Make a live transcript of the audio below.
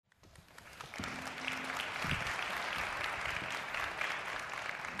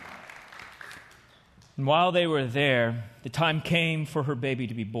And while they were there, the time came for her baby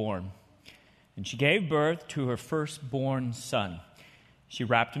to be born. And she gave birth to her firstborn son. She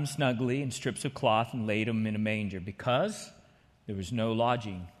wrapped him snugly in strips of cloth and laid him in a manger because there was no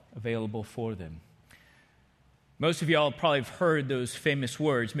lodging available for them. Most of y'all probably have heard those famous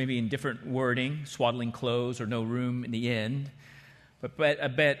words, maybe in different wording, swaddling clothes or no room in the inn. But I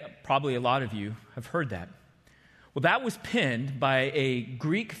bet probably a lot of you have heard that. Well, that was penned by a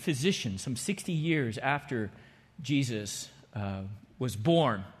Greek physician some 60 years after Jesus was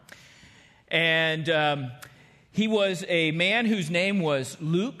born. And he was a man whose name was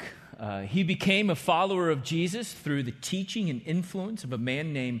Luke. He became a follower of Jesus through the teaching and influence of a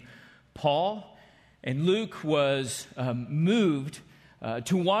man named Paul. And Luke was moved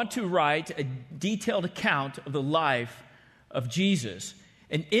to want to write a detailed account of the life of Jesus.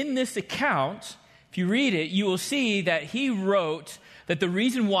 And in this account, if you read it, you will see that he wrote that the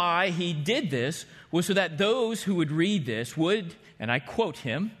reason why he did this was so that those who would read this would, and I quote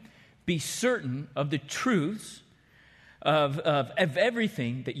him, be certain of the truths of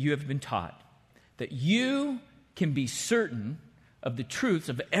everything that you have been taught. That you can be certain of the truths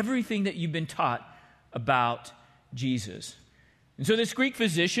of everything that you've been taught about Jesus. And so this Greek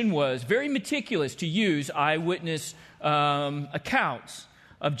physician was very meticulous to use eyewitness accounts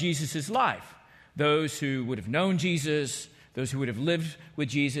of Jesus' life. Those who would have known Jesus, those who would have lived with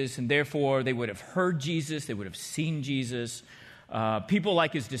Jesus, and therefore they would have heard Jesus, they would have seen Jesus. People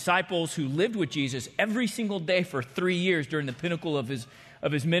like his disciples who lived with Jesus every single day for 3 years during the pinnacle of his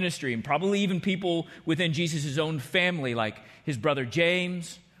ministry, and probably even people within Jesus' own family like his brother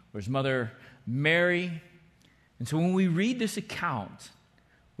James or his mother Mary. And so when we read this account,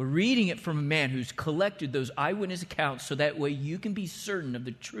 we're reading it from a man who's collected those eyewitness accounts so that way you can be certain of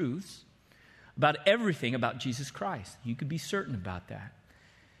the truths about everything about Jesus Christ. You can be certain about that.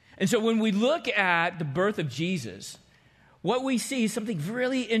 And so when we look at the birth of Jesus, what we see is something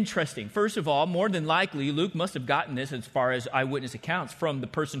really interesting. First of all, more than likely, Luke must have gotten this as far as eyewitness accounts from the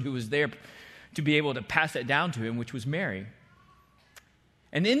person who was there to be able to pass that down to him, which was Mary.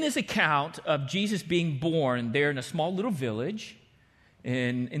 And in this account of Jesus being born there in a small little village,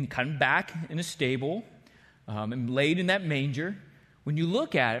 in kind of back in a stable, and laid in that manger, when you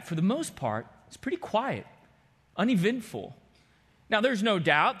look at it, for the most part, it's pretty quiet, uneventful. Now, there's no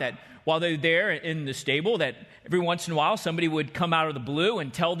doubt that while they're there in the stable, that every once in a while somebody would come out of the blue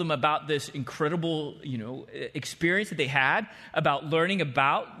and tell them about this incredible, experience that they had about learning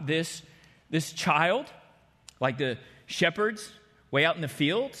about this child, like the shepherds way out in the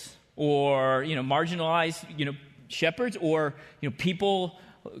fields, or marginalized shepherds, or people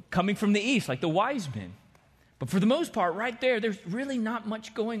coming from the east, like the wise men. But for the most part, right there's really not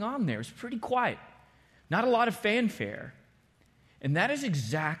much going on there. It's pretty quiet. Not a lot of fanfare. And that is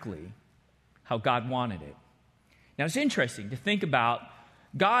exactly how God wanted it. Now, it's interesting to think about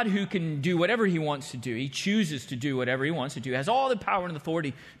God, who can do whatever he wants to do. He chooses to do whatever he wants to do. Has all the power and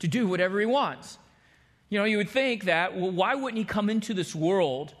authority to do whatever he wants. You would think that, well, why wouldn't he come into this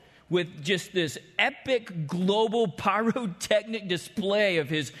world with just this epic global pyrotechnic display of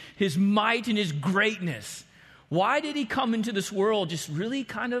his might and his greatness? Why did he come into this world just really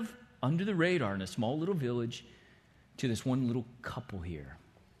kind of under the radar in a small little village to this one little couple here?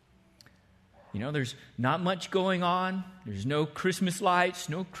 There's not much going on. There's no Christmas lights,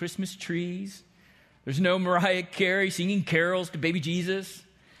 no Christmas trees. There's no Mariah Carey singing carols to baby Jesus.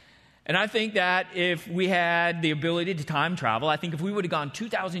 And I think that if we had the ability to time travel, I think if we would have gone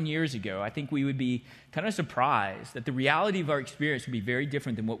 2,000 years ago, I think we would be kind of surprised that the reality of our experience would be very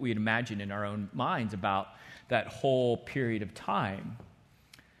different than what we had imagined in our own minds about that whole period of time.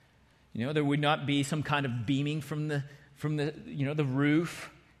 There would not be some kind of beaming from the roof,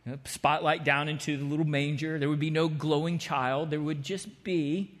 spotlight down into the little manger. There would be no glowing child. There would just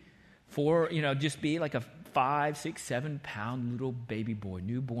be like a 5, 6, 7 pound little baby boy,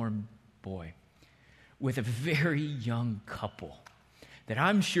 newborn boy, with a very young couple that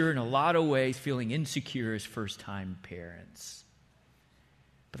I'm sure in a lot of ways feeling insecure as first-time parents.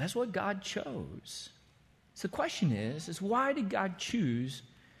 But that's what God chose. So the question is why did God choose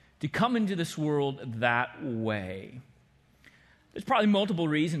to come into this world that way? There's probably multiple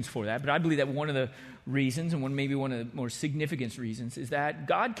reasons for that, but I believe that one of the reasons, and maybe one of the more significant reasons, is that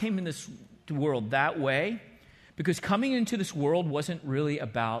God came in this world that way because coming into this world wasn't really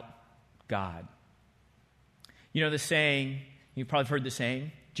about God. The saying, you've probably heard the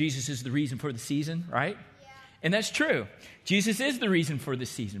saying, Jesus is the reason for the season, right? Yeah. And that's true. Jesus is the reason for the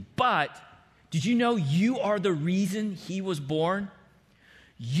season. But did you know you are the reason he was born?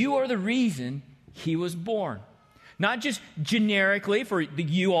 You are the reason he was born. Not just generically for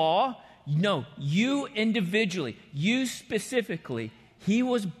you all, No, you individually, you specifically, he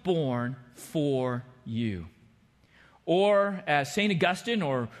was born for you. Or as St. Augustine,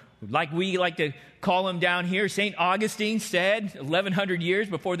 or like we like to call him down here, St. Augustine said 1,100 years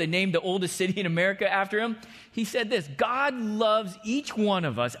before they named the oldest city in America after him, he said this: God loves each one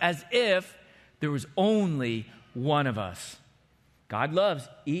of us as if there was only one of us. God loves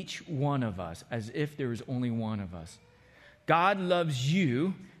each one of us as if there was only one of us. God loves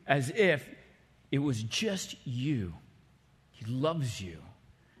you as if it was just you. He loves you.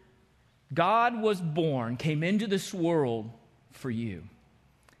 God was born, came into this world for you.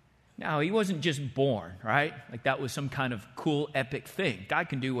 Now, he wasn't just born, right? Like that was some kind of cool, epic thing. God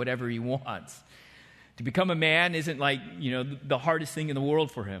can do whatever he wants. To become a man isn't like, the hardest thing in the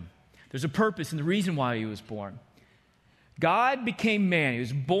world for him. There's a purpose and the reason why he was born. God became man. He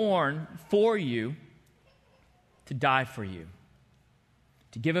was born for you, to die for you,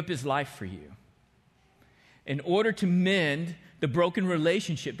 to give up his life for you, in order to mend the broken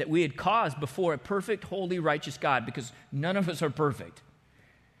relationship that we had caused before a perfect, holy, righteous God, because none of us are perfect.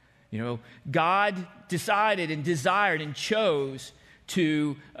 God decided and desired and chose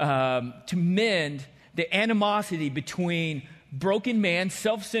to mend the animosity between broken man,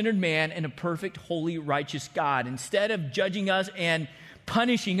 self-centered man, and a perfect, holy, righteous God. Instead of judging us and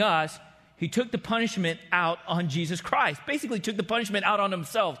punishing us, he took the punishment out on Jesus Christ. Basically took the punishment out on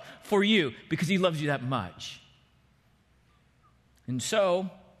himself for you because he loves you that much. And so,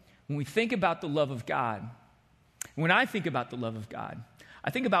 when we think about the love of God, when I think about the love of God, I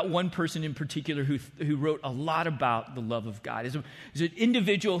think about one person in particular who wrote a lot about the love of God. Is an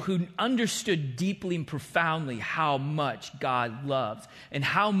individual who understood deeply and profoundly how much God loves and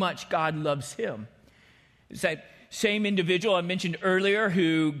how much God loves him. It's that same individual I mentioned earlier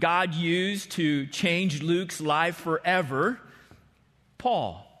who God used to change Luke's life forever,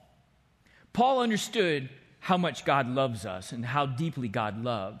 Paul. Paul understood how much God loves us and how deeply God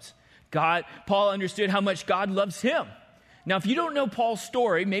loves. Paul understood how much God loves him. Now, if you don't know Paul's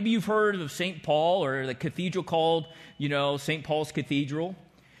story, maybe you've heard of St. Paul or the cathedral called, St. Paul's Cathedral.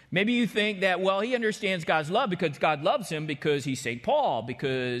 Maybe you think that, he understands God's love because God loves him because he's St. Paul,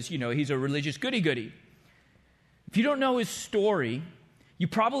 because, he's a religious goody-goody. If you don't know his story, you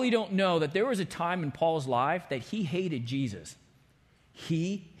probably don't know that there was a time in Paul's life that he hated Jesus.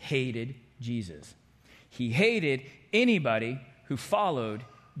 He hated Jesus. He hated anybody who followed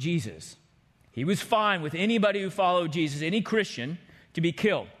Jesus. He was fine with anybody who followed Jesus, any Christian, to be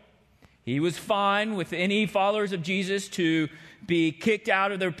killed. He was fine with any followers of Jesus to be kicked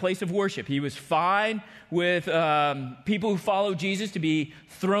out of their place of worship. He was fine with people who followed Jesus to be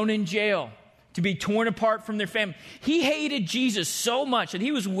thrown in jail, to be torn apart from their family. He hated Jesus so much that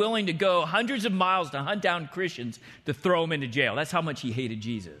he was willing to go hundreds of miles to hunt down Christians to throw them into jail. That's how much he hated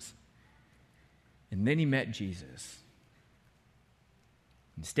Jesus. And then he met Jesus.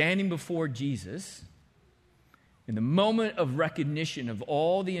 And standing before Jesus, in the moment of recognition of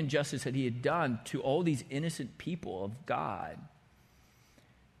all the injustice that he had done to all these innocent people of God,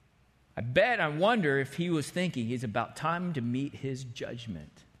 I wonder if he was thinking it's about time to meet his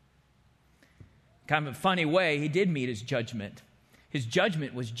judgment. Kind of a funny way, he did meet his judgment. His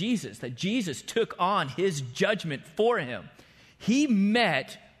judgment was Jesus, that Jesus took on his judgment for him. He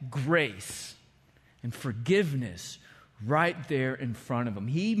met grace and forgiveness right there in front of him.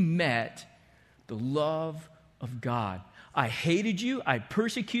 He met the love of God. I hated you, I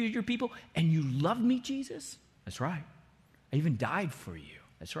persecuted your people, and you loved me, Jesus? That's right. I even died for you.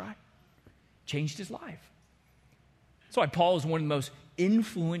 That's right. Changed his life. That's why Paul is one of the most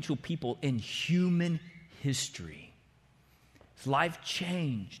influential people in human history. His life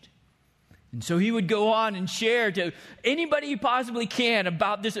changed. And so he would go on and share to anybody he possibly can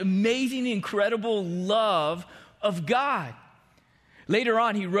about this amazing, incredible love of God. Later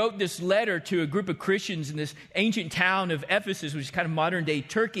on, he wrote this letter to a group of Christians in this ancient town of Ephesus, which is kind of modern-day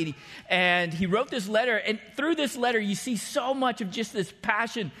Turkey. And he wrote this letter, and through this letter, you see so much of just this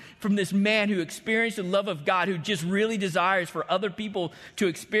passion from this man who experienced the love of God, who just really desires for other people to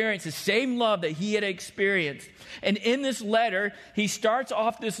experience the same love that he had experienced. And in this letter, he starts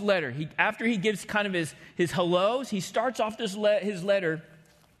off this letter. After he gives kind of his hellos, he starts off his letter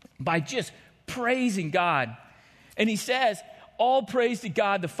by just praising God. And he says, "All praise to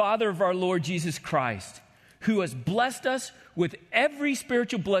God, the Father of our Lord Jesus Christ, who has blessed us with every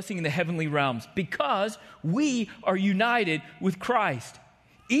spiritual blessing in the heavenly realms, because we are united with Christ.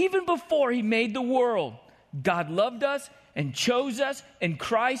 Even before he made the world, God loved us and chose us in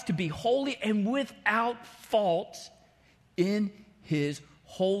Christ to be holy and without fault in his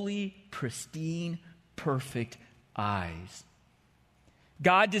holy, pristine, perfect eyes."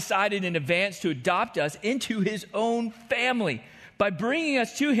 God decided in advance to adopt us into his own family by bringing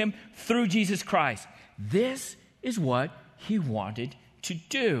us to him through Jesus Christ. This is what he wanted to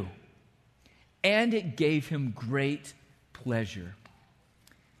do. And it gave him great pleasure.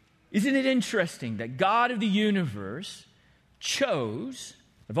 Isn't it interesting that God of the universe chose,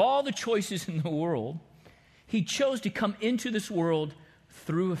 of all the choices in the world, he chose to come into this world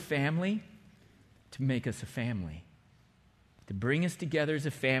through a family to make us a family, to bring us together as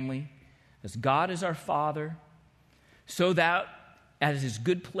a family, as God is our Father, so that as his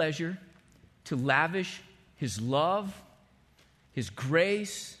good pleasure to lavish his love, his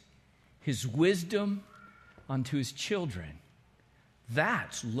grace, his wisdom onto his children.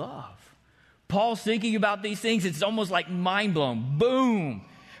 That's love. Paul's thinking about these things. It's almost like mind blown. Boom.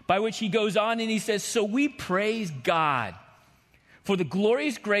 By which he goes on and he says, so we praise God for the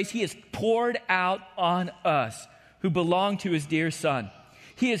glorious grace he has poured out on us who belong to his dear Son.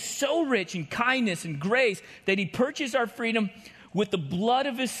 He is so rich in kindness and grace that he purchased our freedom with the blood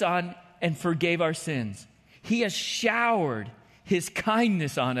of his Son and forgave our sins. He has showered his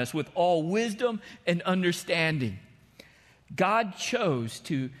kindness on us with all wisdom and understanding. God chose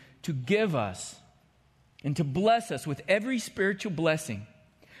to give us and to bless us with every spiritual blessing.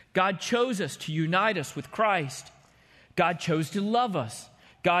 God chose us to unite us with Christ. God chose to love us.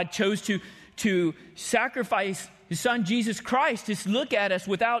 God chose to sacrifice his Son, Jesus Christ, to look at us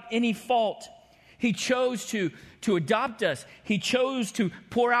without any fault. He chose to adopt us. He chose to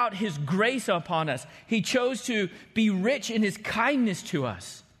pour out his grace upon us. He chose to be rich in his kindness to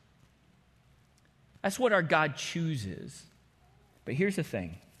us. That's what our God chooses. But here's the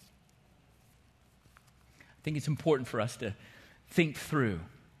thing. I think it's important for us to think through.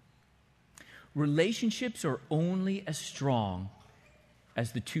 Relationships are only as strong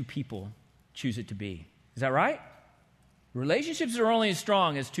as the two people choose it to be. Is that right? Relationships are only as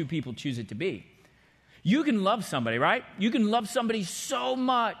strong as two people choose it to be. You can love somebody, right? You can love somebody so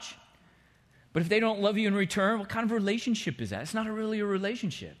much. But if they don't love you in return, what kind of relationship is that? It's not really a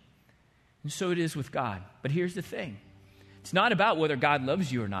relationship. And so it is with God. But here's the thing. It's not about whether God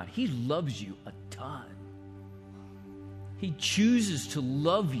loves you or not. He loves you a ton. He chooses to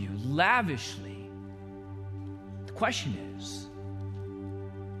love you lavishly. The question is,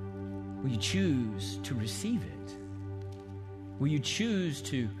 will you choose to receive it? Will you choose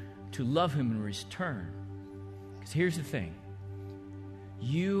to love him in return? Because here's the thing.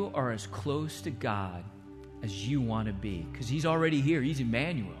 You are as close to God as you want to be. Because he's already here. He's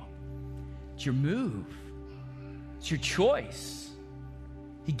Emmanuel. It's your move. It's your choice.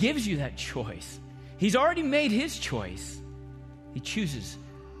 He gives you that choice. He's already made his choice. He chooses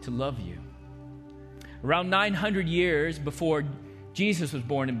to love you. Around 900 years before Jesus was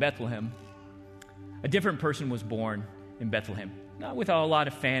born in Bethlehem, a different person was born in Bethlehem, not with a lot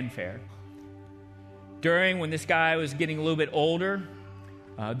of fanfare. When this guy was getting a little bit older,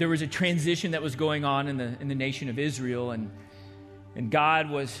 there was a transition that was going on in the nation of Israel, and God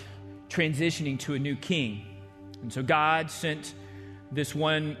was transitioning to a new king. And so God sent this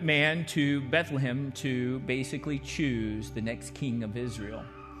one man to Bethlehem to basically choose the next king of Israel.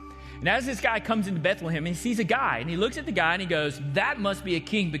 And as this guy comes into Bethlehem, he sees a guy, and he looks at the guy, and he goes, that must be a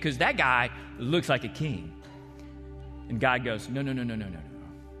king because that guy looks like a king. And God goes, no.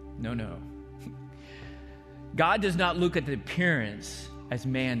 God does not look at the appearance as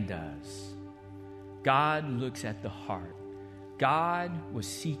man does. God looks at the heart. God was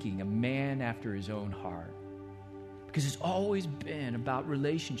seeking a man after his own heart. Because it's always been about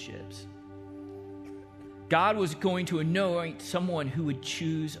relationships. God was going to anoint someone who would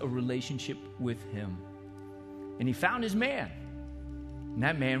choose a relationship with him. And he found his man. And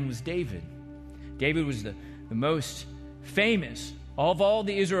that man was David. David was the most famous of all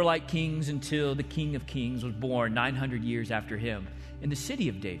the Israelite kings until the King of Kings was born 900 years after him in the city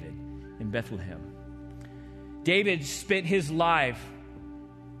of David in Bethlehem. David spent his life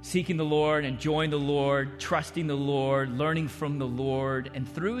seeking the Lord, enjoying the Lord, trusting the Lord, learning from the Lord. And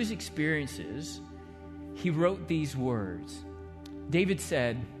through his experiences, he wrote these words. David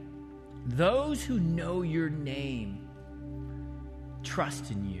said, those who know your name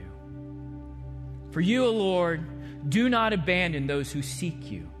trust in you. For you, O Lord, do not abandon those who seek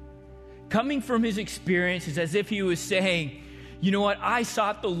you. Coming from his experiences, as if he was saying, you know what, I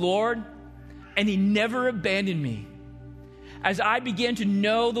sought the Lord, and he never abandoned me. As I began to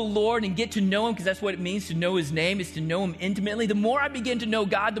know the Lord and get to know him, because that's what it means to know his name, is to know him intimately. The more I begin to know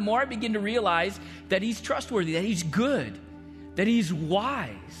God, the more I begin to realize that he's trustworthy, that he's good, that he's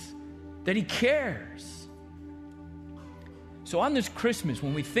wise, that he cares. So on this Christmas,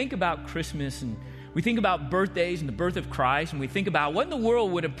 when we think about Christmas and We think about birthdays and the birth of Christ, and we think about what in the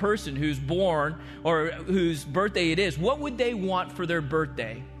world would a person who's born or whose birthday it is, what would they want for their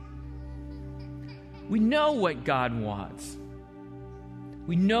birthday? We know what God wants.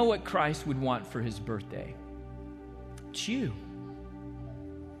 We know what Christ would want for his birthday. It's you.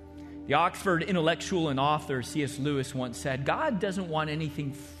 The Oxford intellectual and author C.S. Lewis once said, God doesn't want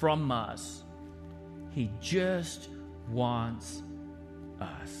anything from us. He just wants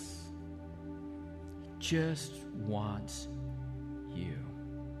us. He just wants you.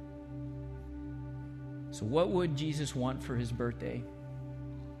 So what would Jesus want for his birthday?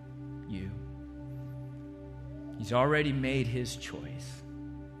 You. He's already made his choice.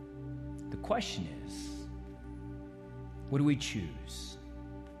 The question is, what do we choose?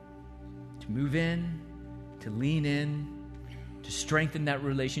 To move in, to lean in, to strengthen that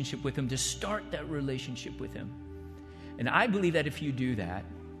relationship with him, to start that relationship with him. And I believe that if you do that,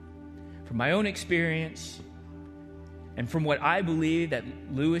 from my own experience, and from what I believe that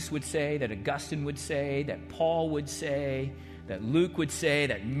Lewis would say, that Augustine would say, that Paul would say, that Luke would say,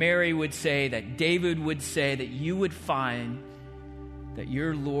 that Mary would say, that David would say, that you would find that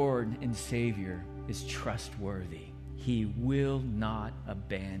your Lord and Savior is trustworthy. He will not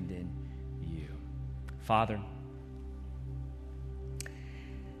abandon you. Father,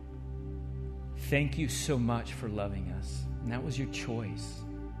 thank you so much for loving us. And that was your choice.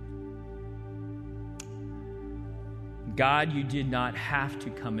 God, you did not have to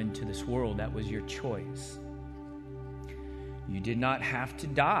come into this world. That was your choice. You did not have to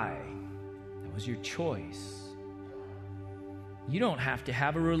die. That was your choice. You don't have to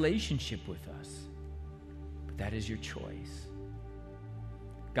have a relationship with us, but that is your choice.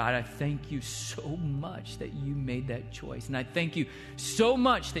 God, I thank you so much that you made that choice. And I thank you so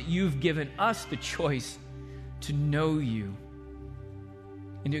much that you've given us the choice to know you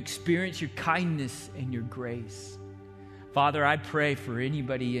and to experience your kindness and your grace. Father, I pray for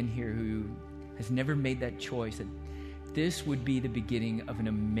anybody in here who has never made that choice, that this would be the beginning of an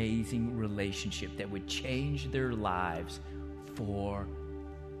amazing relationship that would change their lives forever.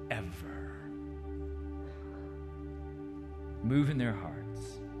 Move in their hearts.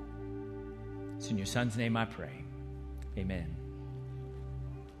 It's in your Son's name I pray. Amen.